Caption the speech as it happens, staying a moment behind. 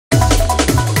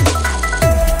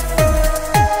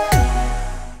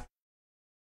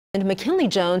And McKinley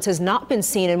Jones has not been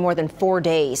seen in more than 4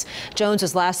 days. Jones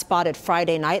was last spotted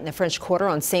Friday night in the French Quarter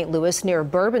on St. Louis near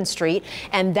Bourbon Street.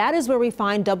 And that is where we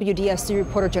find WDSU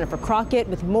reporter Jennifer Crockett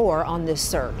with more on this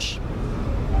search.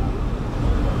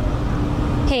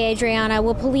 Hey, Adriana.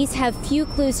 Well, police have few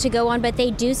clues to go on, but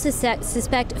they do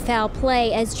suspect foul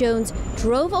play as Jones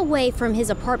drove away from his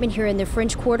apartment here in the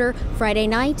French Quarter Friday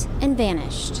night and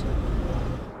vanished.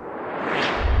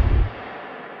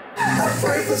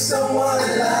 Pray for someone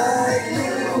like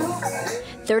you.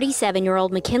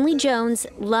 37-year-old McKinley Jones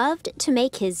loved to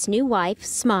make his new wife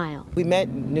smile. We met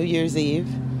New Year's Eve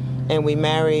and we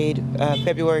married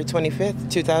February 25th,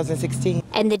 2016.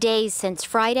 And the days since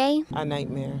Friday? A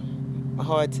nightmare.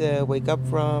 Hard to wake up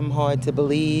from, hard to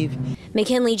believe.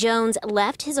 McKinley Jones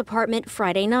left his apartment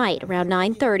Friday night around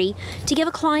 9:30 to give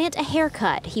a client a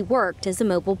haircut. He worked as a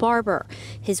mobile barber.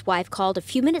 His wife called a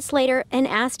few minutes later and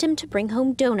asked him to bring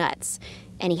home donuts.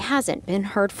 And he hasn't been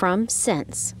heard from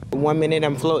since. 1 minute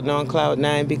I'm floating on cloud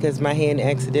 9 because my hand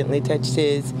accidentally touched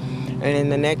his. And in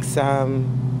the next,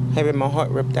 having my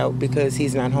heart ripped out because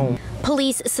he's not home.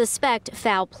 Police suspect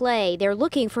foul play. They're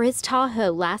looking for his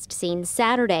Tahoe last seen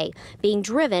Saturday, being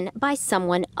driven by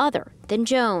someone other than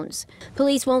Jones.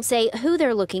 Police won't say who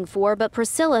they're looking for, but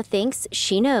Priscilla thinks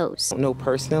she knows. I don't know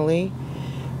personally,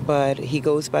 but he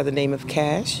goes by the name of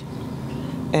Cash.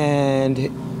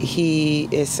 And he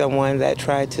is someone that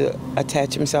tried to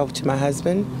attach himself to my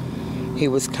husband. He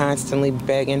was constantly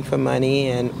begging for money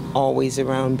and always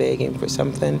around begging for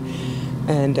something.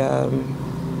 And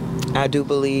I do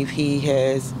believe he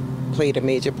has played a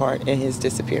major part in his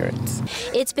disappearance.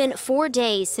 It's been 4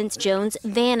 days since Jones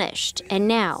vanished, and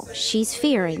now she's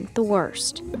fearing the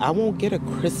worst. I won't get a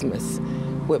Christmas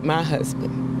with my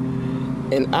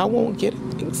husband, and I won't get a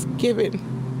Thanksgiving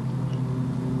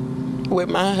with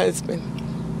my husband.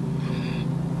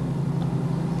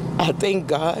 I thank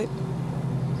God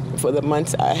for the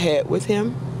months I had with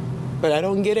him, but I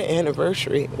don't get an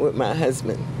anniversary with my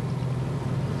husband.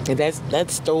 And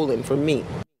that's stolen from me.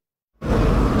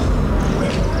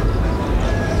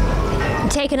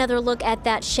 Take another look at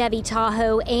that Chevy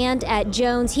Tahoe and at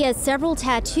Jones. He has several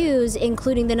tattoos,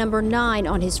 including the number 9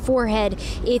 on his forehead.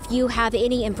 If you have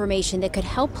any information that could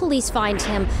help police find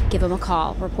him, give him a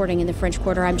call. Reporting in the French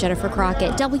Quarter, I'm Jennifer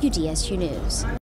Crockett, WDSU News.